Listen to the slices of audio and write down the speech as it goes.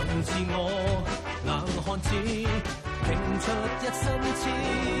自我，硬漢子拼出一身刺，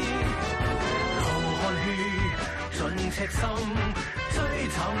流汗血盡赤心，追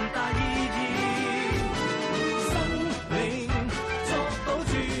尋大意義，生命作賭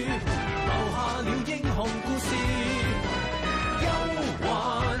注，留下了英雄故事，憂患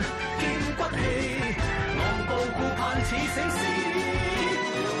見骨氣，昂步顧盼似死屍。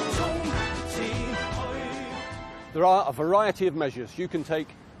 There are a variety of measures you can take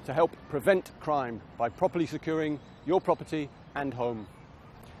to help prevent crime by properly securing your property and home.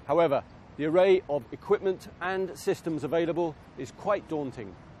 However, the array of equipment and systems available is quite daunting.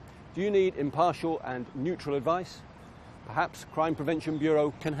 Do you need impartial and neutral advice? Perhaps Crime Prevention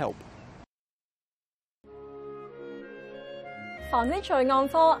Bureau can help. 防止罪案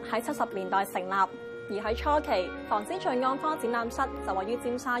科喺70年代成立，而喺初期，防止罪案科展覽室就位於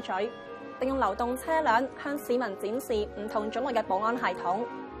尖沙咀。 並用流動車輛向市民展示唔同種類嘅保安系統。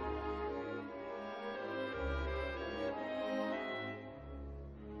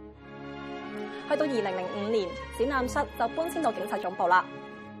去到2005年，展覽室就搬遷到警察總部啦。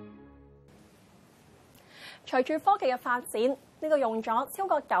隨住科技嘅發展，呢個用咗超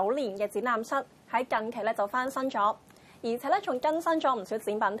過9年嘅展覽室喺近期就翻新咗，而且仲更新咗唔少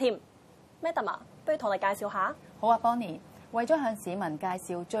展品添。Madam 啊，不如同我哋介紹下。好啊 ，Bonnie。 為咗向市民介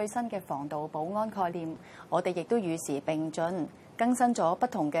紹最新嘅防盜保安概念，我哋亦都與時並進，更新咗不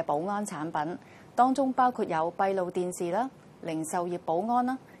同嘅保安產品，當中包括有閉路電視啦、零售業保安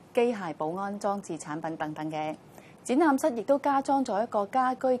啦、機械保安裝置產品等等嘅。展覽室亦都加裝咗一個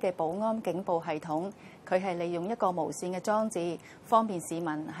家居嘅保安警報系統，佢係利用一個無線嘅裝置，方便市民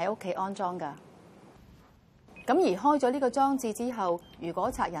喺屋企安裝㗎。咁而開咗呢個裝置之後，如果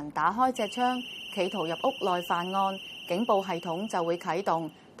賊人打開隻窗，企圖入屋內犯案，警報系統就會啟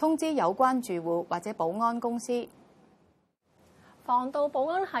動，通知有關住戶或者保安公司。防盜保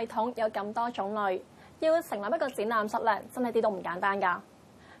安系統有咁多種類，要成立一個展覽室咧，真係啲都唔簡單㗎。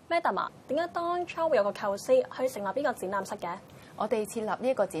Madam 啊，點解當初會有個構思去成立呢個展覽室嘅？我哋設立呢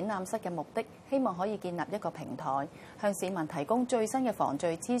一個展覽室嘅目的，希望可以建立一個平台，向市民提供最新嘅防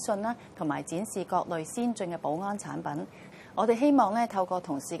罪資訊啦，同埋展示各類先進嘅保安產品。我哋希望透過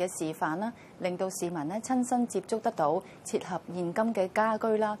同事嘅示範啦，令到市民親身接觸得到切合現今嘅家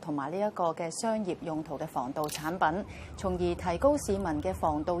居啦，同埋呢一個嘅商業用途嘅防盜產品，從而提高市民嘅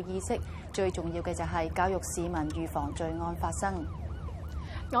防盜意識。最重要嘅就係教育市民預防罪案發生。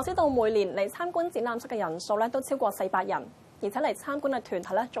我知道每年嚟參觀展覽室嘅人數都超過400人，而且嚟參觀嘅團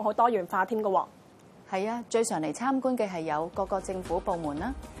體仲好多元化添㗎喎。係啊，最常嚟參觀嘅係有各個政府部門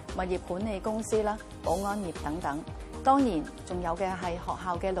啦、物業管理公司啦、保安業等等。當然，仲有嘅係學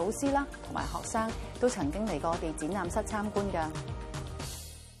校嘅老師啦，同埋學生都曾經嚟過我哋展覽室參觀㗎。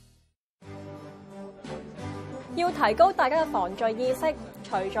要提高大家嘅防罪意識，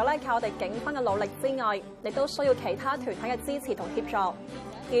除咗靠我哋警方嘅努力之外，亦都需要其他團體嘅支持同協助。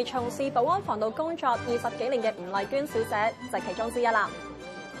而從事保安防盜工作20幾年嘅吳麗娟小姐就係其中之一啦。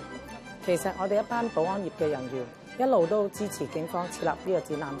其實我哋一班保安業嘅人員一路都支持警方設立呢個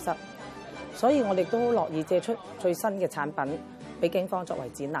展覽室。所以我哋都好樂意借出最新嘅產品俾警方作為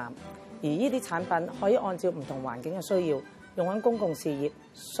展覽，而呢啲產品可以按照唔同環境嘅需要，用喺公共事業、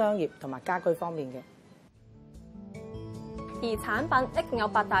商業同埋家居方面嘅。而產品一共有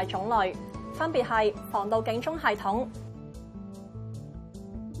8大種類，分別係防盜警鐘系統、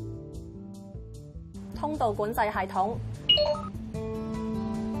通道管制系統、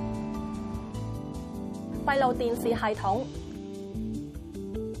閉路電視系統、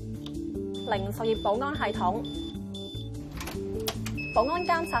零售業保安系統、保安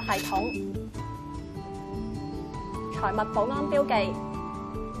監察系統、財物保安標記、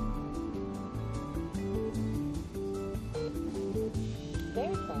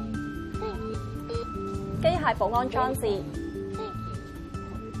機械保安裝置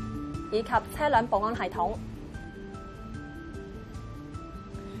以及車輛保安系統。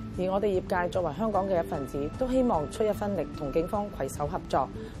而我哋業界作為香港嘅一份子，都希望出一分力，同警方攜手合作，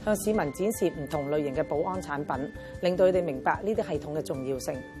向市民展示唔同類型嘅保安產品，令到佢哋明白呢啲系統嘅重要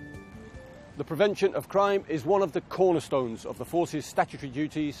性。The prevention of crime is one of the cornerstones of the force's statutory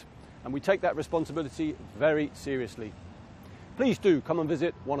duties, and we take that responsibility very seriously. Please do come and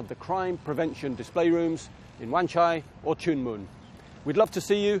visit one of the crime prevention display rooms in Wan Chai or Tuen Mun. We'd love to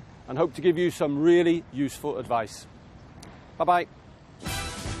see you and hope to give you some really useful advice. Bye-bye.